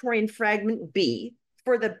Muratorian fragment be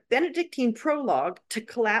for the Benedictine prologue to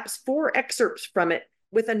collapse 4 excerpts from it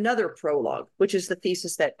with another prologue, which is the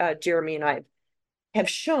thesis that Jeremy and I have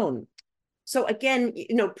shown? So again,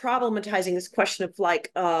 problematizing this question of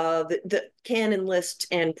like the canon list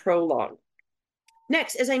and prologue.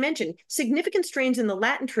 Next, as I mentioned, significant strains in the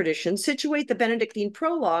Latin tradition situate the Benedictine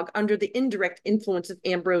prologue under the indirect influence of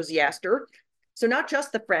Ambrosiaster. So not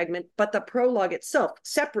just the fragment, but the prologue itself,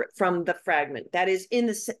 separate from the fragment. That is, in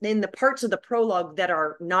the parts of the prologue that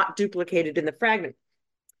are not duplicated in the fragment.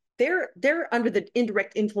 They're under the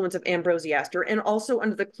indirect influence of Ambrosiaster and also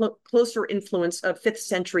under the closer influence of 5th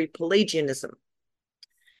century Pelagianism.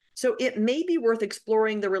 So it may be worth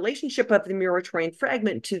exploring the relationship of the Muratorian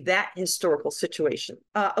fragment to that historical situation.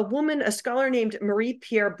 A scholar named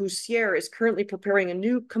Marie-Pierre Bussière is currently preparing a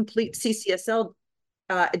new complete CCSL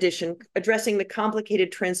edition addressing the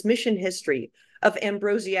complicated transmission history of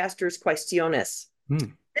Ambrosiaster's Quaestiones.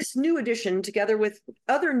 This new edition, together with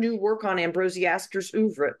other new work on Ambrosiaster's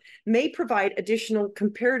oeuvre, may provide additional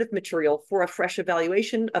comparative material for a fresh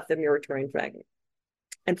evaluation of the Muratorian fragment.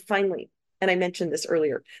 And finally, and I mentioned this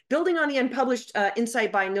earlier, building on the unpublished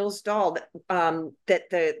insight by Nils Dahl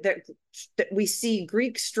that we see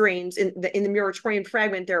Greek strains in the Muratorian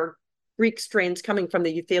fragment. There are Greek strains coming from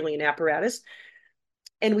the Euthalian apparatus,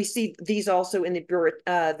 and we see these also in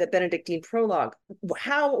the Benedictine prologue.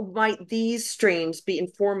 How might these strains be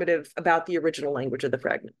informative about the original language of the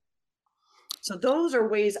fragment? So those are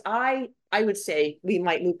ways I would say we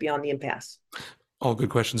might move beyond the impasse. All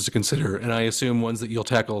good questions to consider, and I assume ones that you'll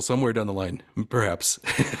tackle somewhere down the line, perhaps,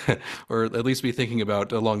 or at least be thinking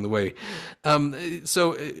about along the way.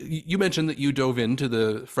 So you mentioned that you dove into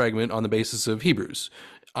the fragment on the basis of Hebrews.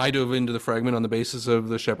 I dove into the fragment on the basis of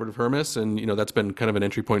the Shepherd of Hermas, and that's been kind of an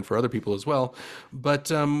entry point for other people as well.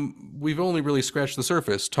 But we've only really scratched the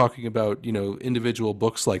surface talking about individual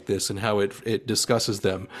books like this and how it discusses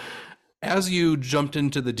them. As you jumped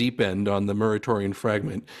into the deep end on the Muratorian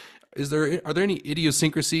fragment, are there any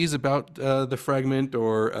idiosyncrasies about the fragment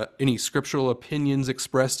or any scriptural opinions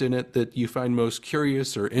expressed in it that you find most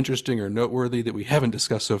curious or interesting or noteworthy that we haven't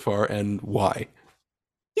discussed so far, and why?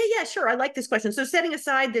 Yeah, sure. I like this question. So setting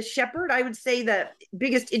aside the shepherd, I would say the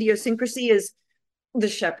biggest idiosyncrasy is the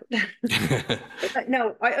shepherd.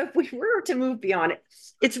 No, if we were to move beyond it,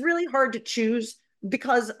 it's really hard to choose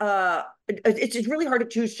because it's really hard to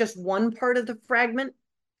choose just one part of the fragment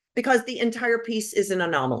because the entire piece is an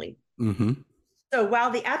anomaly. Mm-hmm. So while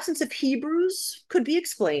the absence of Hebrews could be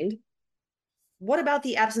explained, what about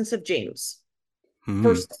the absence of James,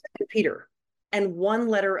 First and Peter, and one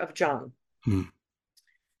letter of John?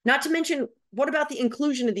 Not to mention, what about the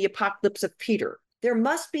inclusion of the Apocalypse of Peter? There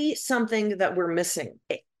must be something that we're missing.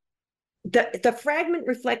 The fragment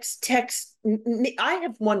reflects text. I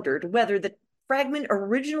have wondered whether the fragment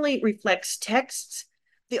originally reflects texts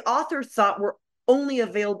the author thought were only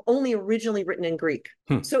originally written in Greek.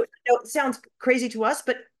 So it sounds crazy to us,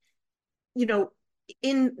 but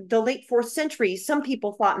in the late 4th century, some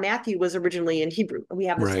people thought Matthew was originally in Hebrew. We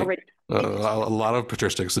have this already. A lot of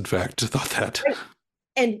patristics, in fact, thought that. Right.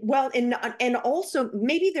 And also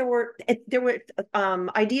maybe there were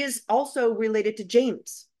ideas also related to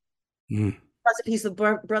James. Because if he's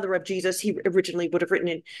the brother of Jesus, he originally would have written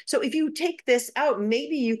it. So if you take this out,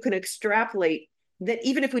 maybe you can extrapolate that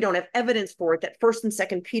even if we don't have evidence for it, that 1st and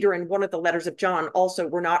 2nd Peter and one of the letters of John also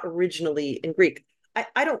were not originally in Greek.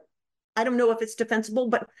 I don't know if it's defensible,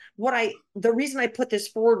 but the reason I put this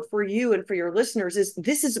forward for you and for your listeners is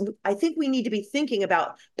I think we need to be thinking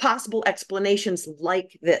about possible explanations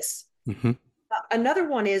like this. Mm-hmm. Another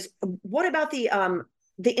one is, what about the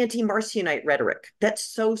anti-Marcionite rhetoric that's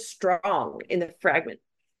so strong in the fragment?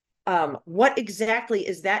 What exactly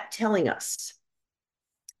is that telling us?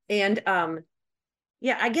 And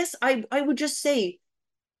yeah, I guess I would just say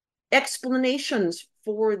explanations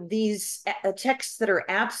for these texts that are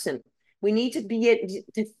absent. We need to be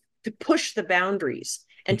to push the boundaries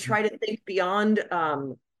and try to think beyond.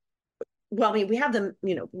 Well, I mean, we have them,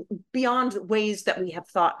 beyond ways that we have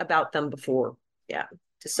thought about them before. Yeah,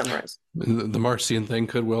 to summarize. The Marcion thing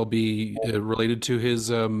could well be related to his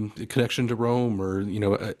connection to Rome, or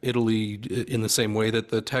Italy, in the same way that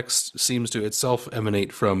the text seems to itself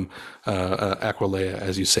emanate from Aquileia,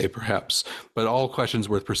 as you say, perhaps. But all questions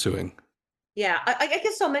worth pursuing. Yeah, I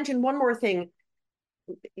guess I'll mention one more thing.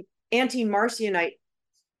 Anti-Marcionite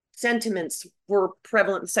sentiments were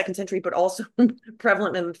prevalent in the second century, but also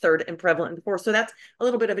prevalent in the third and prevalent in the fourth. So that's a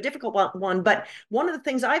little bit of a difficult one. But one of the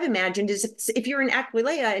things I've imagined is if you're in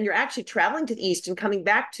Aquileia and you're actually traveling to the east and coming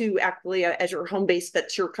back to Aquileia as your home base,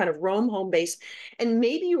 that's your kind of Rome home base, and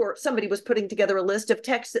maybe somebody was putting together a list of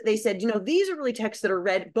texts that they said, these are really texts that are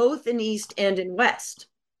read both in east and in west.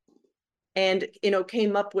 And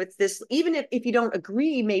came up with this, even if you don't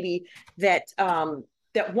agree maybe that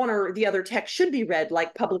that one or the other text should be read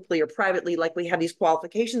like publicly or privately, like we have these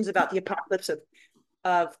qualifications about the Apocalypse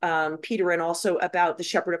of Peter and also about the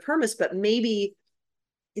Shepherd of Hermas, but maybe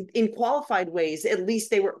in qualified ways, at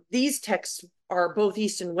least these texts are both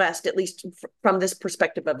east and west, at least from this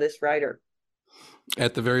perspective of this writer.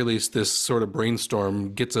 At the very least, this sort of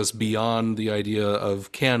brainstorm gets us beyond the idea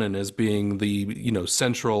of canon as being the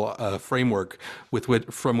central framework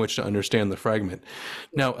from which to understand the fragment.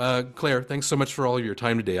 Now, Clare, thanks so much for all of your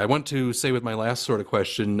time today. I want to say with my last sort of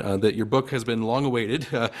question that your book has been long awaited.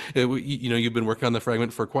 You've been working on the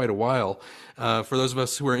fragment for quite a while. For those of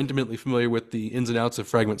us who are intimately familiar with the ins and outs of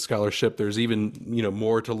fragment scholarship, there's even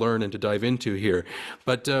more to learn and to dive into here.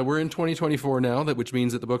 But we're in 2024 now, which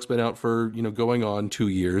means that the book's been out for going on 2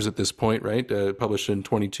 years at this point, right? Published in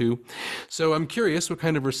 22. So I'm curious what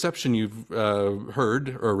kind of reception you've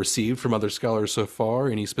heard or received from other scholars so far.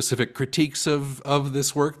 Any specific critiques of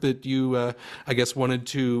this work that you, I guess, wanted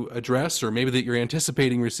to address, or maybe that you're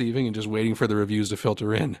anticipating receiving and just waiting for the reviews to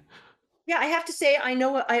filter in? Yeah, I have to say,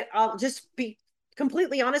 I'll just be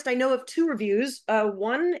completely honest. I know of 2 reviews.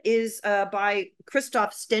 One is by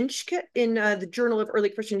Christoph Stenschke in the Journal of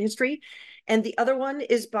Early Christian History, and the other one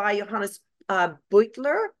is by Johannes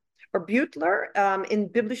Beutler in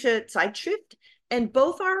Biblische Zeitschrift, and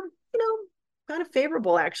both are, kind of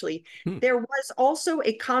favorable, actually. There was also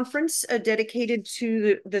a conference dedicated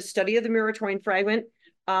to the study of the Muratorian fragment,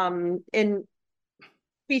 and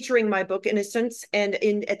featuring my book, in a sense, and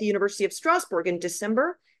at the University of Strasbourg in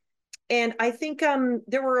December. And I think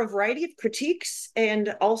there were a variety of critiques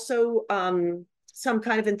and also some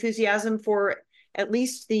kind of enthusiasm for at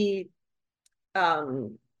least the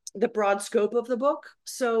broad scope of the book.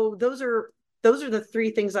 So those are the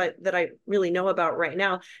 3 things that I really know about right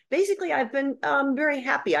now. Basically, I've been very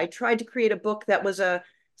happy. I tried to create a book that was a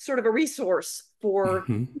sort of a resource for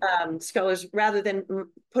scholars, rather than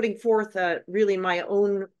putting forth really my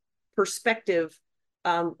own perspective,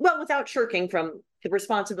 without shirking from the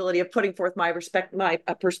responsibility of putting forth my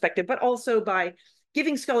perspective, but also by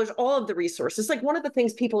giving scholars all of the resources. Like, one of the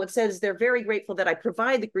things people have said is they're very grateful that I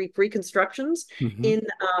provide the Greek reconstructions in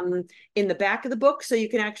the back of the book, so you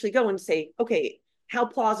can actually go and say, okay, how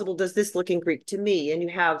plausible does this look in Greek to me? And you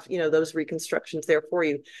have, those reconstructions there for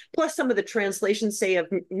you. Plus some of the translations, say, of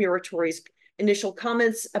Muratori's initial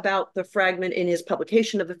comments about the fragment in his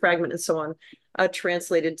publication of the fragment and so on,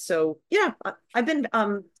 translated. So yeah, I've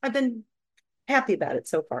been happy about it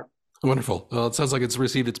so far. Wonderful. Well, it sounds like it's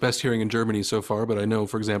received its best hearing in Germany so far, but I know,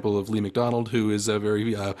 for example, of Lee McDonald, who is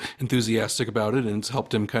very enthusiastic about it, and it's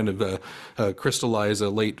helped him kind of crystallize a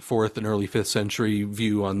late 4th and early 5th century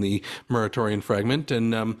view on the Muratorian fragment.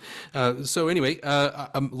 And so anyway,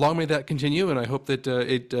 long may that continue, and I hope that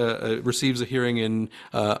it receives a hearing in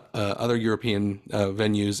other European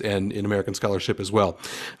venues and in American scholarship as well.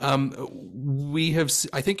 I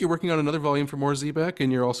think you're working on another volume for Mohr Siebeck,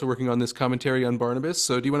 and you're also working on this commentary on Barnabas.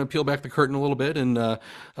 So do you want to peel back the curtain a little bit and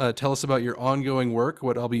tell us about your ongoing work,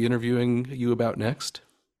 what I'll be interviewing you about next?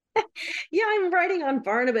 Yeah, I'm writing on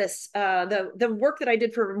Barnabas. The work that I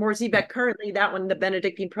did for Mohr Siebeck currently, that one, the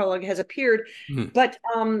Benedictine prologue, has appeared. But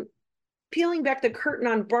peeling back the curtain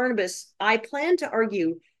on Barnabas, I plan to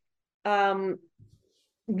argue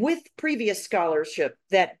with previous scholarship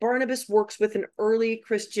that Barnabas works with an early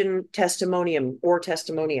Christian testimonium or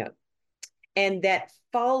testimonia, and that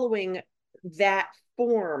following that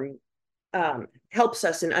form helps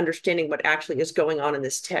us in understanding what actually is going on in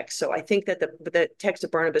this text. So I think that the text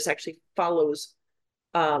of Barnabas actually follows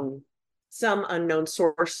some unknown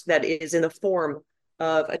source that is in the form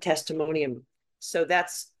of a testimonium. So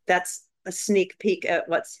that's a sneak peek at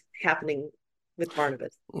what's happening with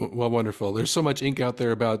Barnabas. Well, wonderful. There's so much ink out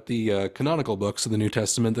there about the canonical books of the New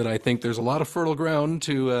Testament that I think there's a lot of fertile ground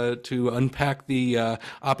to unpack the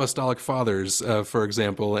apostolic fathers, for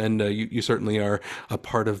example, and you certainly are a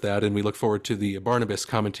part of that. And we look forward to the Barnabas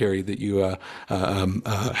commentary that you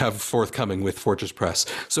have forthcoming with Fortress Press.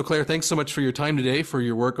 So, Clare, thanks so much for your time today, for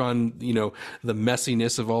your work on the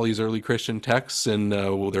messiness of all these early Christian texts and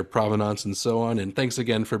their provenance and so on. And thanks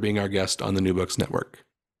again for being our guest on the New Books Network.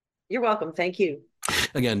 You're welcome. Thank you.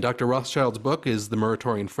 Again, Dr. Rothschild's book is The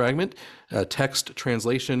Muratorian Fragment, a text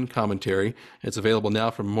translation commentary. It's available now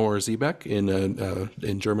from Mohr Siebeck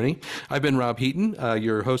in Germany. I've been Rob Heaton,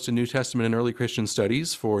 your host in New Testament and Early Christian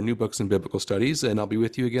Studies for New Books in Biblical Studies, and I'll be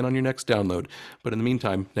with you again on your next download. But in the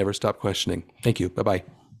meantime, never stop questioning. Thank you.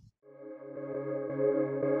 Bye-bye.